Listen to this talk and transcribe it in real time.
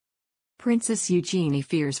Princess Eugenie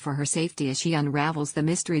fears for her safety as she unravels the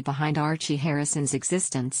mystery behind Archie Harrison's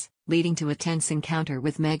existence, leading to a tense encounter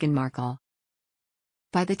with Meghan Markle.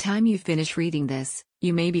 By the time you finish reading this,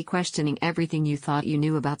 you may be questioning everything you thought you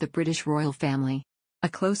knew about the British royal family. A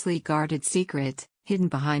closely guarded secret, hidden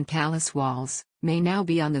behind palace walls, may now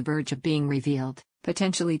be on the verge of being revealed,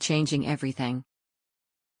 potentially changing everything.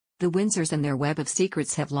 The Windsors and their web of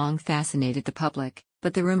secrets have long fascinated the public,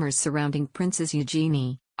 but the rumors surrounding Princess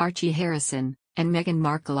Eugenie, Archie Harrison, and Meghan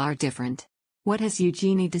Markle are different. What has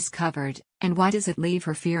Eugenie discovered, and why does it leave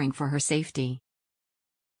her fearing for her safety?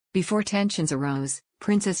 Before tensions arose,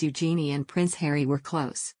 Princess Eugenie and Prince Harry were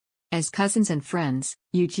close. As cousins and friends,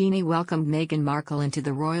 Eugenie welcomed Meghan Markle into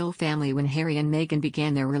the royal family when Harry and Meghan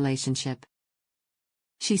began their relationship.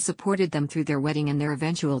 She supported them through their wedding and their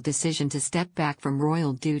eventual decision to step back from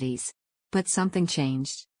royal duties. But something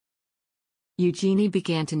changed. Eugenie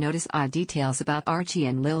began to notice odd details about Archie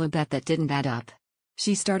and Lilibet that didn't add up.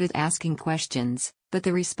 She started asking questions, but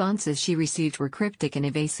the responses she received were cryptic and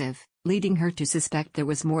evasive, leading her to suspect there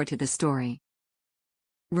was more to the story.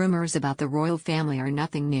 Rumors about the royal family are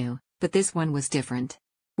nothing new, but this one was different.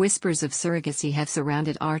 Whispers of surrogacy have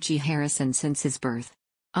surrounded Archie Harrison since his birth.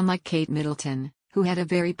 Unlike Kate Middleton, who had a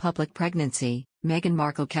very public pregnancy, Meghan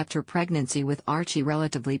Markle kept her pregnancy with Archie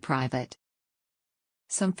relatively private.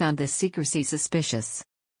 Some found this secrecy suspicious.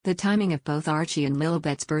 The timing of both Archie and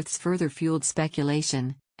Lilibet's births further fueled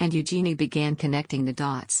speculation, and Eugenie began connecting the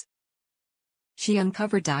dots. She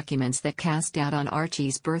uncovered documents that cast doubt on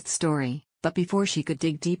Archie's birth story, but before she could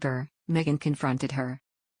dig deeper, Meghan confronted her.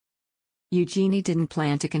 Eugenie didn't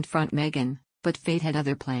plan to confront Meghan, but fate had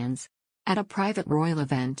other plans. At a private royal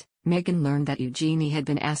event, Meghan learned that Eugenie had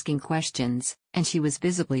been asking questions, and she was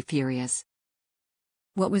visibly furious.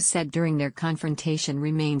 What was said during their confrontation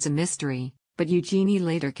remains a mystery, but Eugenie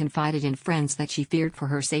later confided in friends that she feared for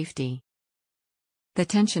her safety. The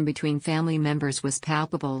tension between family members was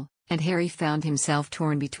palpable, and Harry found himself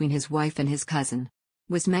torn between his wife and his cousin.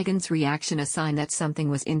 Was Meghan's reaction a sign that something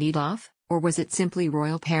was indeed off, or was it simply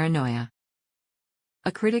royal paranoia?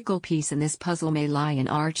 A critical piece in this puzzle may lie in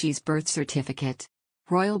Archie's birth certificate.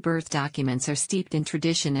 Royal birth documents are steeped in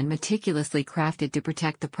tradition and meticulously crafted to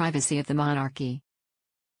protect the privacy of the monarchy.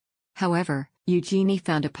 However, Eugenie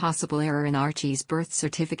found a possible error in Archie's birth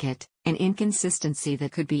certificate, an inconsistency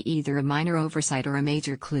that could be either a minor oversight or a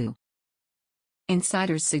major clue.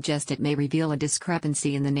 Insiders suggest it may reveal a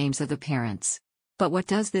discrepancy in the names of the parents. But what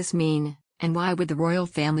does this mean, and why would the royal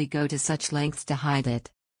family go to such lengths to hide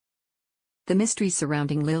it? The mystery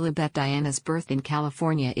surrounding Lilibet Diana's birth in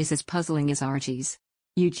California is as puzzling as Archie's.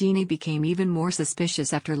 Eugenie became even more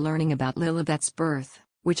suspicious after learning about Lilibet's birth,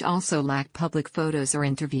 which also lacked public photos or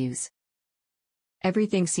interviews.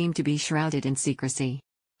 Everything seemed to be shrouded in secrecy.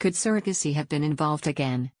 Could surrogacy have been involved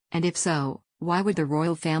again, and if so, why would the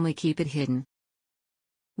royal family keep it hidden?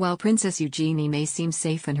 While Princess Eugenie may seem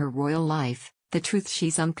safe in her royal life, the truth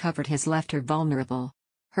she's uncovered has left her vulnerable.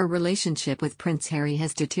 Her relationship with Prince Harry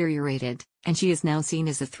has deteriorated, and she is now seen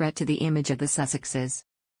as a threat to the image of the Sussexes.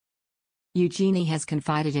 Eugenie has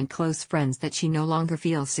confided in close friends that she no longer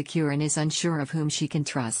feels secure and is unsure of whom she can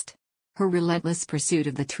trust. Her relentless pursuit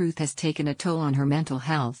of the truth has taken a toll on her mental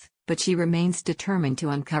health, but she remains determined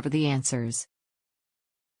to uncover the answers.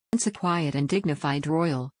 Once a quiet and dignified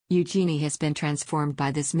royal, Eugenie has been transformed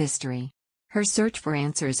by this mystery. Her search for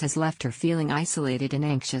answers has left her feeling isolated and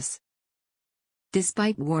anxious.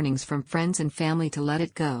 Despite warnings from friends and family to let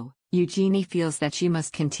it go, Eugenie feels that she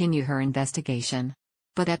must continue her investigation.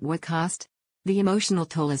 But at what cost? The emotional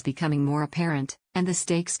toll is becoming more apparent, and the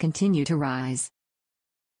stakes continue to rise.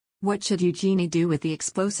 What should Eugenie do with the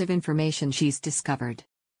explosive information she's discovered?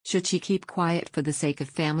 Should she keep quiet for the sake of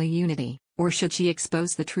family unity, or should she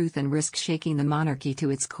expose the truth and risk shaking the monarchy to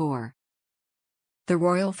its core? The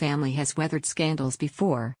royal family has weathered scandals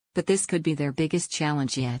before, but this could be their biggest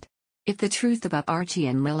challenge yet. If the truth about Archie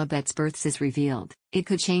and Lilibet's births is revealed, it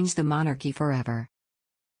could change the monarchy forever.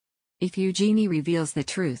 If Eugenie reveals the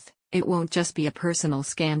truth, it won't just be a personal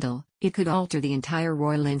scandal, it could alter the entire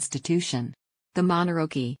royal institution. The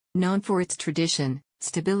monarchy, known for its tradition,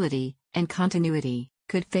 stability, and continuity,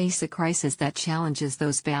 could face a crisis that challenges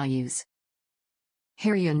those values.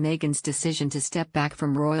 Harry and Meghan's decision to step back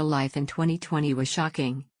from royal life in 2020 was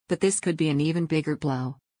shocking, but this could be an even bigger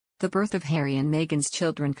blow. The birth of Harry and Meghan's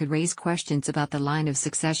children could raise questions about the line of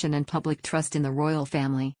succession and public trust in the royal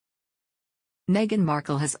family. Meghan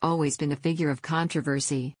Markle has always been a figure of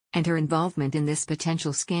controversy, and her involvement in this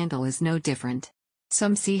potential scandal is no different.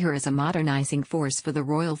 Some see her as a modernizing force for the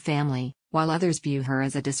royal family, while others view her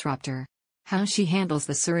as a disruptor. How she handles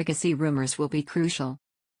the surrogacy rumors will be crucial.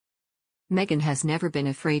 Meghan has never been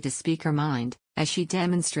afraid to speak her mind, as she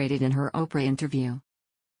demonstrated in her Oprah interview.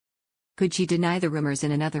 Could she deny the rumors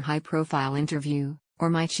in another high-profile interview, or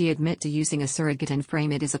might she admit to using a surrogate and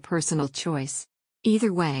frame it as a personal choice?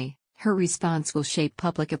 Either way, her response will shape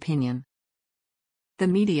public opinion. The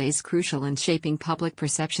media is crucial in shaping public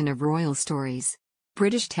perception of royal stories.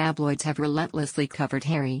 British tabloids have relentlessly covered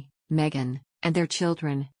Harry, Meghan, and their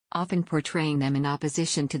children, often portraying them in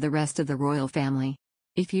opposition to the rest of the royal family.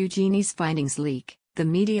 If Eugenie's findings leak, the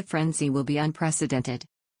media frenzy will be unprecedented.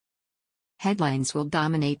 Headlines will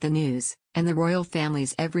dominate the news, and the royal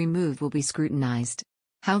family's every move will be scrutinized.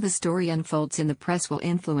 How the story unfolds in the press will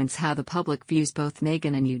influence how the public views both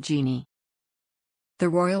Meghan and Eugenie. The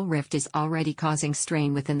royal rift is already causing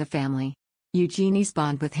strain within the family. Eugenie's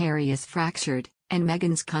bond with Harry is fractured, and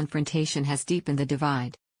Meghan's confrontation has deepened the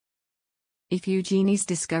divide. If Eugenie's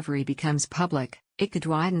discovery becomes public, it could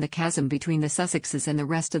widen the chasm between the Sussexes and the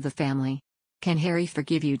rest of the family. Can Harry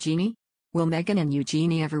forgive Eugenie? Will Meghan and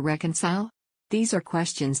Eugenie ever reconcile? These are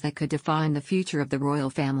questions that could define the future of the royal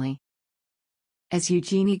family. As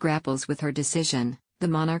Eugenie grapples with her decision, the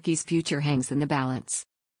monarchy's future hangs in the balance.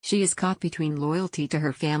 She is caught between loyalty to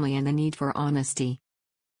her family and the need for honesty.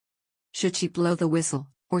 Should she blow the whistle,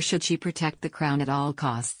 or should she protect the crown at all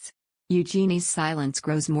costs? Eugenie's silence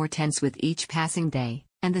grows more tense with each passing day,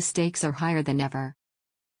 and the stakes are higher than ever.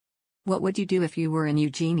 What would you do if you were in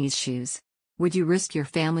Eugenie's shoes? Would you risk your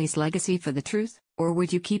family's legacy for the truth, or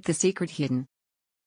would you keep the secret hidden?